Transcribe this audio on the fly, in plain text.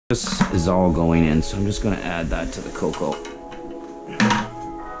This is all going in, so I'm just going to add that to the cocoa.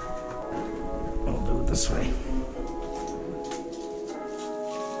 I'll do it this way.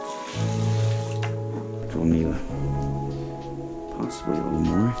 We'll need possibly a little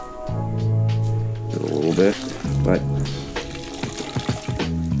more. Do a little bit, but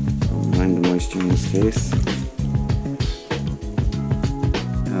don't mind the moisture in this case.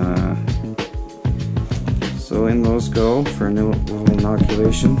 So in those go for a little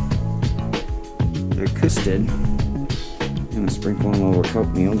inoculation. They're custard. I'm going to sprinkle on a little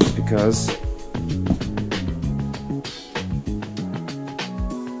oatmeal just because.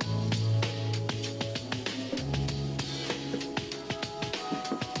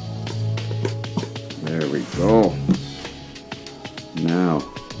 There we go. Now,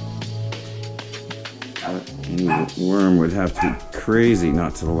 any worm would have to be crazy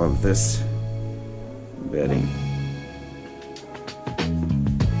not to love this bedding.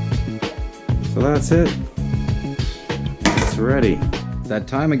 So that's it. It's ready. It's that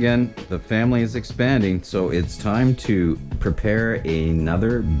time again. The family is expanding, so it's time to prepare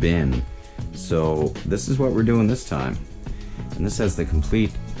another bin. So this is what we're doing this time. And this has the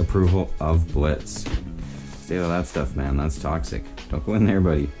complete approval of Blitz. Stay out of that stuff, man. That's toxic. Don't go in there,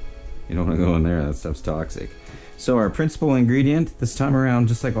 buddy. You don't want to go in there. That stuff's toxic. So our principal ingredient this time around,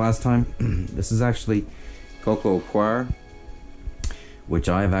 just like last time, this is actually cocoa coir, which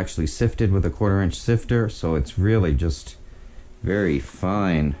I've actually sifted with a 1/4-inch sifter, so it's really just very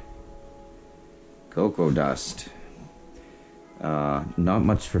fine cocoa dust. Not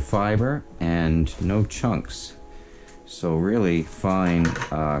much for fiber and no chunks. So really fine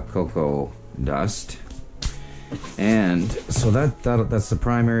cocoa dust. And so that's the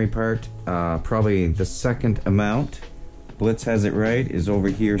primary part. Probably the second amount, Blitz has it right, is over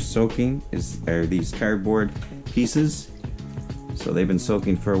here soaking, are these cardboard pieces. So they've been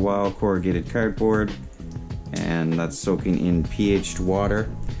soaking for a while, corrugated cardboard, and that's soaking in pH'd water.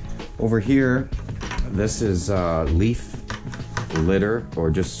 Over here, this is leaf litter,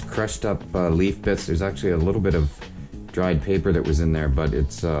 or just crushed up leaf bits. There's actually a little bit of dried paper that was in there, but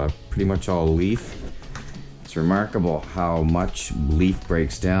it's pretty much all leaf. It's remarkable how much leaf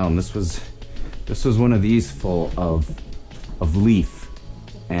breaks down. This was one of these full of leaf,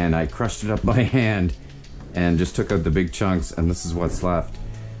 and I crushed it up by hand and just took out the big chunks, and this is what's left.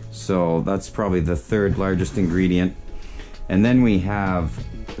 So that's probably the third largest ingredient. And then we have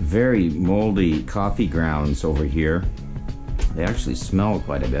very moldy coffee grounds over here. They actually smell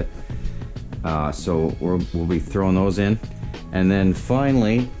quite a bit. So we'll be throwing those in. And then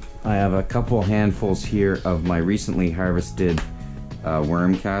finally, I have a couple handfuls here of my recently harvested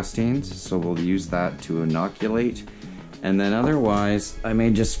worm castings. So we'll use that to inoculate. And then otherwise, I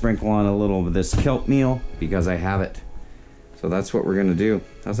may just sprinkle on a little of this kelp meal because I have it. So that's what we're gonna do.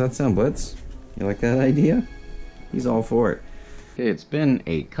 How's that sound, Blitz? You like that idea? He's all for it. Okay, it's been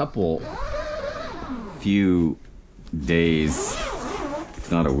a few days,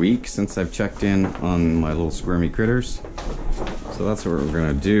 if not a week, since I've checked in on my little squirmy critters. So that's what we're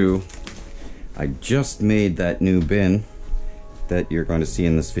gonna do. I just made that new bin that you're going to see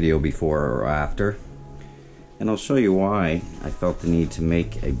in this video before or after. And I'll show you why I felt the need to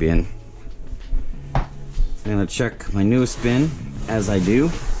make a bin. I'm gonna check my newest bin, as I do.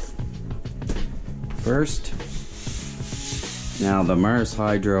 First, now the Mars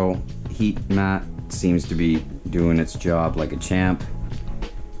Hydro heat mat seems to be doing its job like a champ,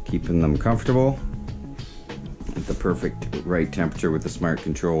 keeping them comfortable at the perfect right temperature with the smart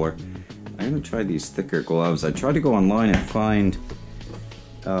controller. I'm gonna try these thicker gloves. I tried to go online and find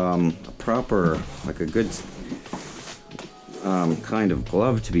a proper, like a good kind of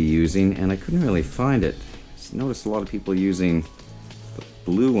glove to be using, and I couldn't really find it. I noticed a lot of people using the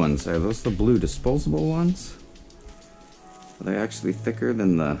blue ones. Are those the blue disposable ones? Are they actually thicker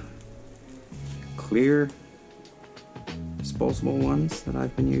than the clear disposable ones that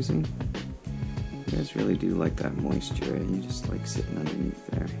I've been using? You guys really do like that moisture, and you just like sitting underneath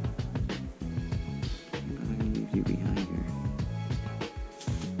there. I'm gonna leave you behind here.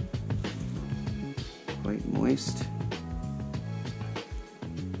 Quite moist.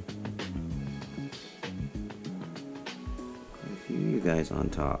 Quite a few of you guys on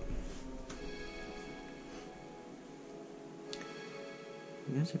top.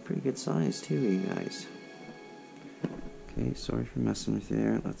 You guys are pretty good size too, you guys. Okay, sorry for messing with you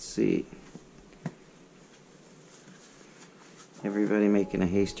there. Let's see. Everybody making a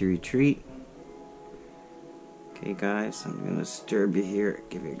hasty retreat. Okay guys, I'm gonna disturb you here,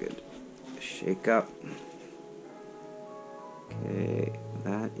 give you a good shake up. Okay,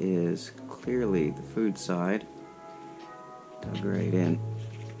 that is clearly the food side. Dug right in.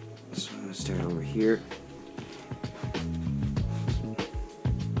 gonna start over here.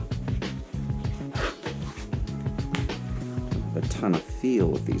 A ton of feel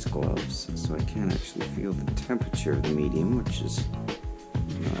with these gloves, so I can't actually feel the temperature of the medium, which is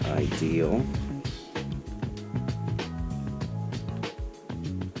not ideal.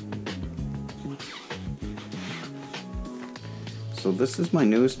 So this is my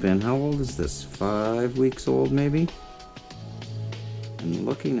newest bin. How old is this? 5 weeks old maybe? And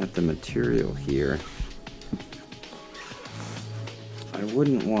looking at the material here, I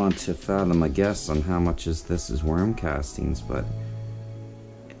wouldn't want to fathom a guess on how much this is worm castings, but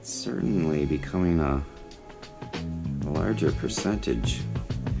it's certainly becoming a larger percentage.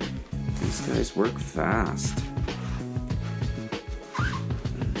 These guys work fast.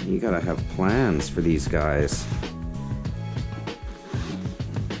 You gotta have plans for these guys.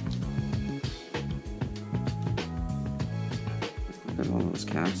 Look at all those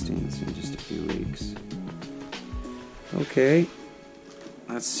castings in just a few weeks. Okay.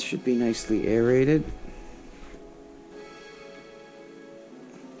 That should be nicely aerated.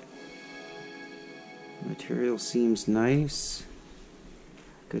 Material seems nice.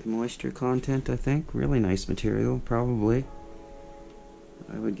 Good moisture content, I think. Really nice material, probably.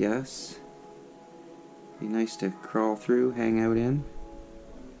 I would guess. Be nice to crawl through, hang out in.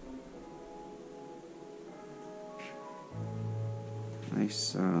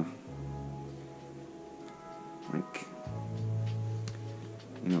 Nice, like,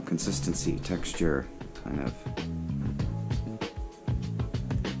 you know, consistency, texture, kind of. I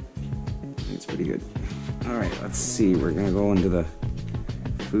think it's pretty good. Alright, let's see. We're gonna go into the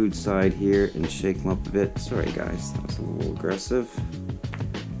food side here and shake them up a bit. Sorry guys, that was a little aggressive.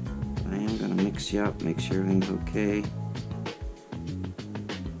 I am gonna mix you up, make sure everything's okay.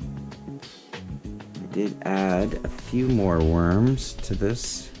 I did add a few more worms to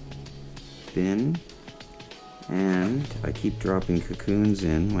this bin. And I keep dropping cocoons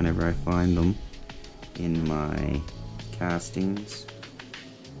in whenever I find them in my castings.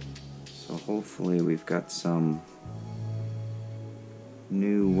 So hopefully we've got some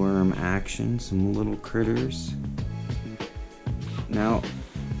new worm action, some little critters. Now,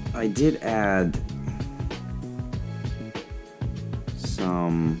 I did add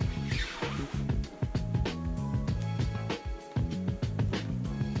some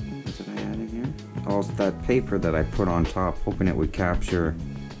that paper that I put on top, hoping it would capture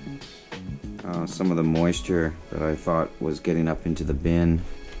some of the moisture that I thought was getting up into the bin.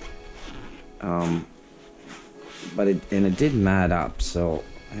 But it did mat up, so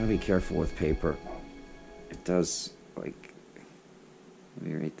I gotta be careful with paper. It does, like,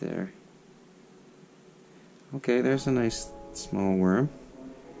 maybe right there. Okay, there's a nice small worm.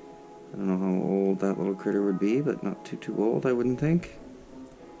 I don't know how old that little critter would be, but not too old, I wouldn't think.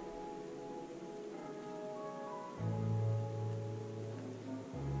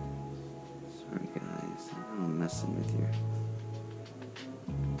 Sorry guys, I'm messing with you.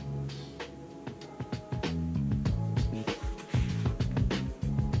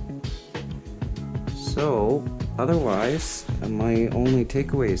 So, otherwise, my only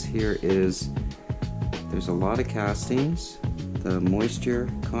takeaways here is there's a lot of castings, the moisture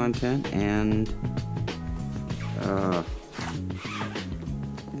content, and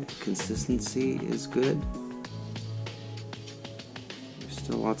consistency is good. There's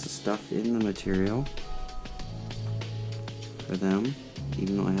still lots of stuff in the material for them,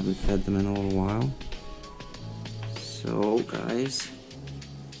 even though I haven't fed them in a little while. So, guys,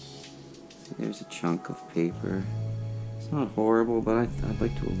 there's a chunk of paper. It's not horrible, but I'd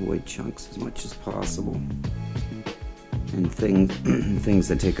like to avoid chunks as much as possible. And things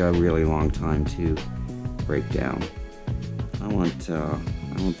that take a really long time to break down. I want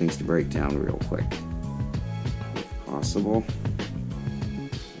things to break down real quick, if possible. I'm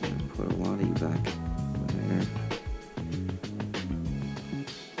gonna put a lot of you back there.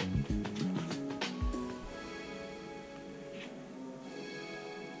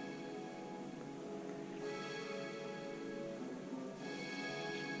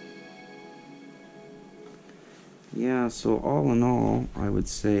 Yeah, so all in all, I would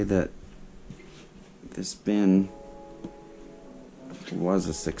say that this bin was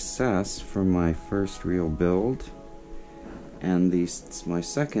a success for my first real build, and my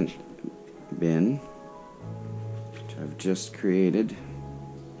second bin, which I've just created,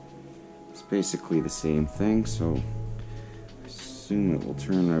 it's basically the same thing, so I assume it will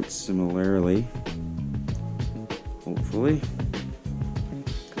turn out similarly, hopefully,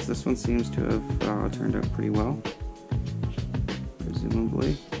 because this one seems to have turned out pretty well.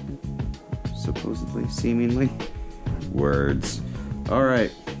 Presumably, supposedly, seemingly. Words.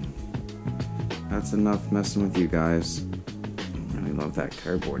 Alright. that's enough messing with you guys. I really love that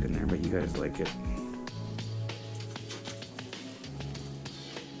cardboard in there, but you guys like it.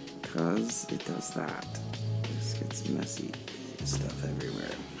 Because it does that. This gets messy stuff everywhere.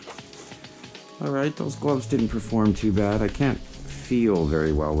 Alright, those gloves didn't perform too bad. I can't feel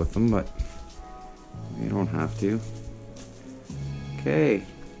very well with them, but you don't have to. Okay,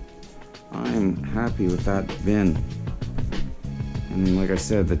 I'm happy with that bin. And like I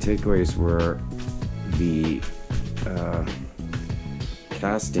said, the takeaways were the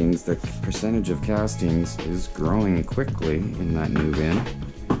castings, the percentage of castings is growing quickly in that new bin.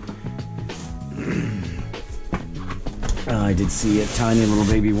 I did see a tiny little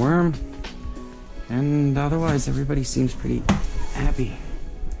baby worm, and otherwise everybody seems pretty happy.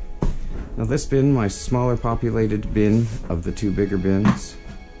 Now this bin, my smaller populated bin of the two bigger bins,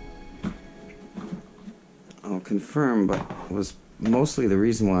 I'll confirm, but was mostly the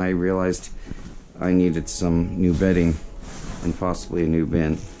reason why I realized I needed some new bedding and possibly a new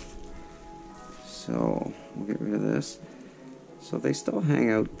bin. So we'll get rid of this. So they still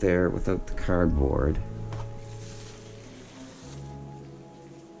hang out there without the cardboard.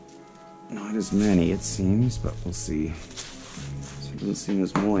 Not as many, it seems, but we'll see. So it doesn't seem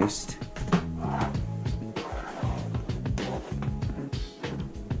as moist.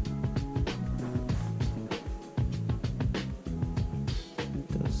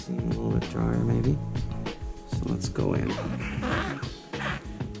 It does seem a little bit drier, maybe. So let's go in.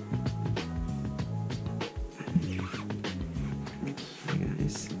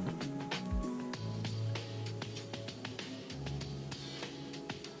 Guys.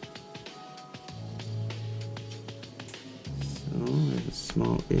 There's a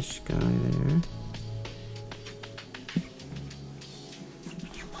small-ish guy there.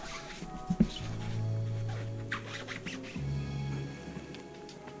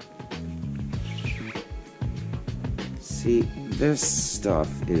 See, this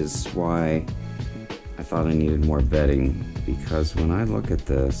stuff is why I thought I needed more bedding, because when I look at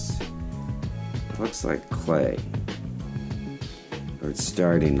this, it looks like clay. Or it's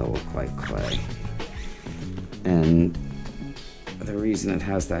starting to look like clay. And the reason it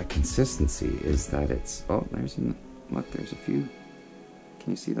has that consistency is that it's, oh, there's a few.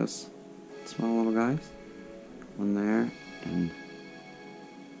 Can you see those small little guys? One there, and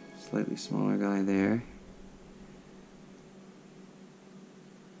slightly smaller guy there.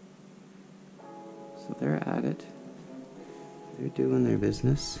 So they're at it. They're doing their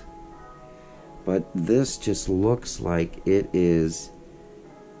business. But this just looks like it is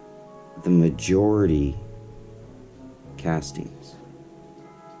the majority castings.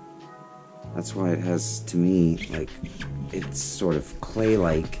 That's why it has, to me, like, it's sort of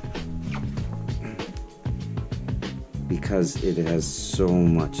clay-like, because it has so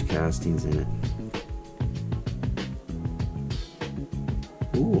much castings in it.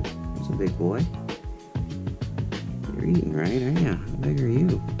 Ooh, there's a big boy. You're eating, right, aren't you? How big are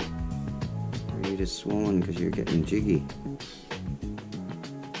you? Or are you just swollen because you're getting jiggy?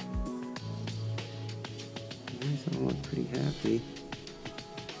 You guys all look pretty happy.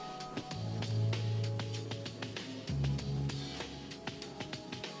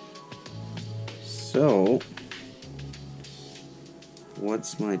 So,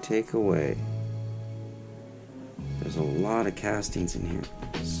 what's my takeaway? There's a lot of castings in here,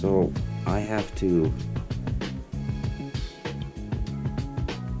 so I have to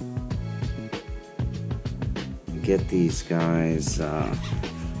get these guys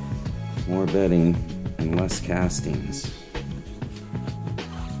more bedding and less castings.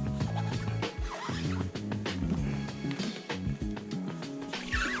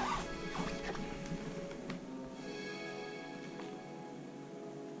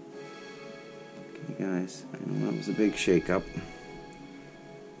 Okay guys, I know that was a big shake-up.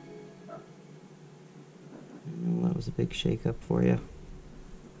 That was a big shake-up for you.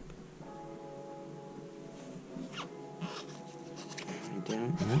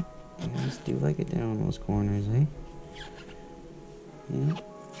 Down, yeah. You guys do like it down those corners, eh? Yeah.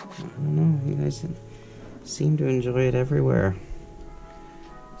 I don't know. You guys seem to enjoy it everywhere.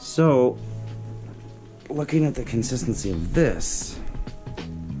 So, looking at the consistency of this,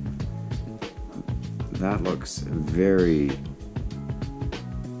 that looks very,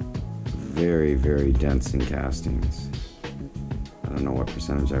 very, very dense in castings. I don't know what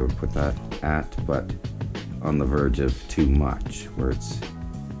percentage I would put that at, but on the verge of too much, where it's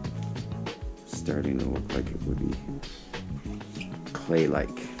starting to look like it would be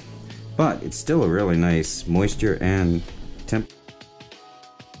clay-like. But it's still a really nice moisture and temp.